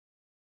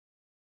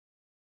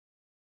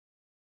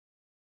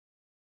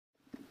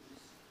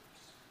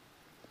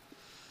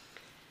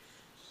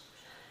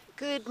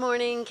Good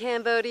morning,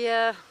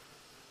 Cambodia.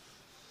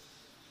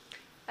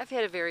 I've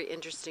had a very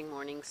interesting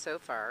morning so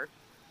far.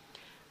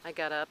 I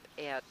got up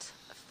at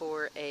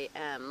 4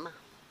 a.m.,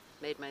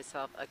 made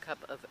myself a cup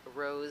of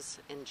rose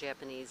and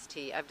Japanese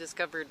tea. I've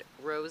discovered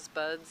rose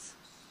buds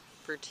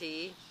for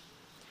tea,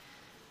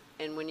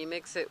 and when you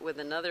mix it with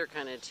another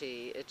kind of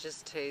tea, it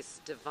just tastes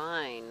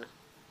divine.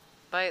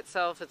 By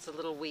itself, it's a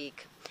little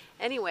weak.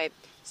 Anyway,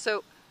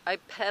 so I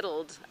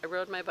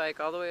rode my bike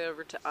all the way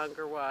over to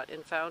Angkor Wat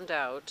and found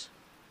out,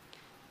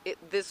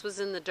 this was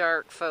in the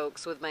dark,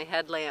 folks, with my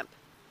headlamp,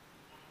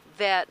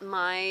 that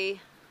my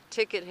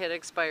ticket had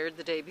expired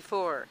the day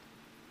before.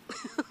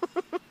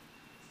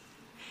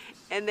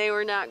 And they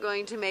were not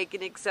going to make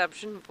an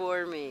exception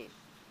for me.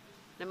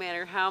 No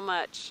matter how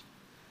much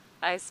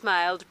I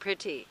smiled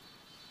pretty.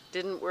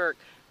 Didn't work.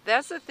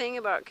 That's the thing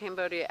about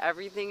Cambodia.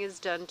 Everything is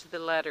done to the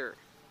letter.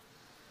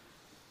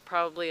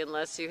 Probably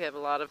unless you have a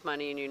lot of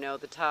money and you know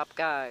the top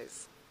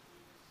guys.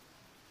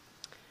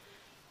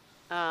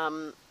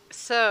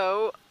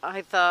 So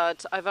I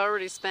thought, I've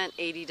already spent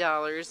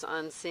 $80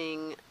 on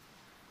seeing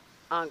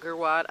Angkor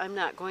Wat. I'm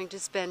not going to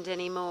spend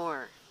any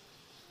more.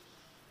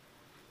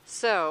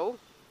 So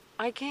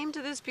I came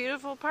to this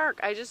beautiful park.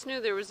 I just knew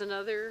there was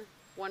another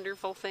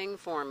wonderful thing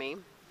for me.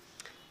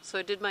 So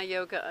I did my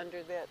yoga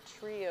under that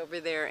tree over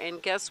there. And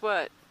guess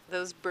what?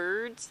 Those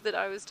birds that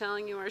I was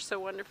telling you are so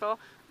wonderful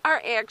are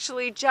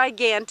actually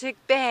gigantic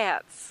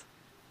bats.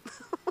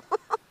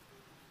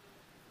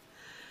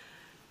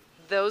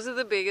 Those are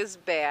the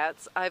biggest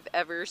bats I've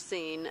ever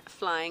seen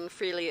flying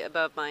freely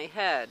above my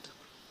head.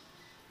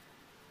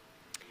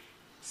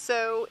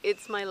 So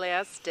it's my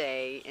last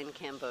day in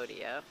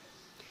Cambodia,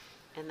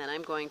 and then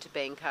I'm going to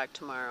Bangkok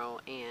tomorrow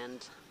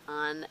and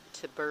on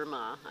to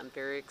Burma. I'm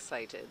very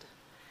excited.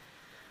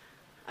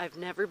 I've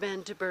never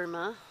been to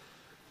Burma,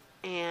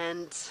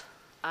 and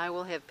I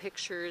will have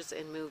pictures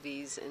and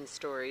movies and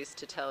stories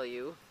to tell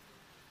you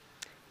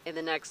in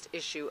the next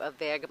issue of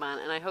Vagabond.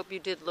 And I hope you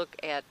did look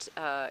at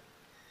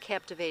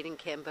Captivating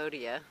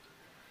Cambodia,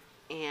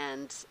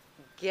 and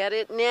get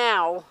it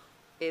now.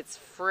 It's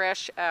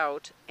fresh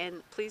out,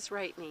 and please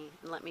write me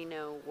and let me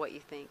know what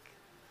you think.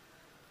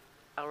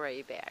 I'll write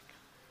you back.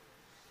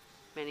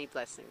 Many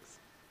blessings.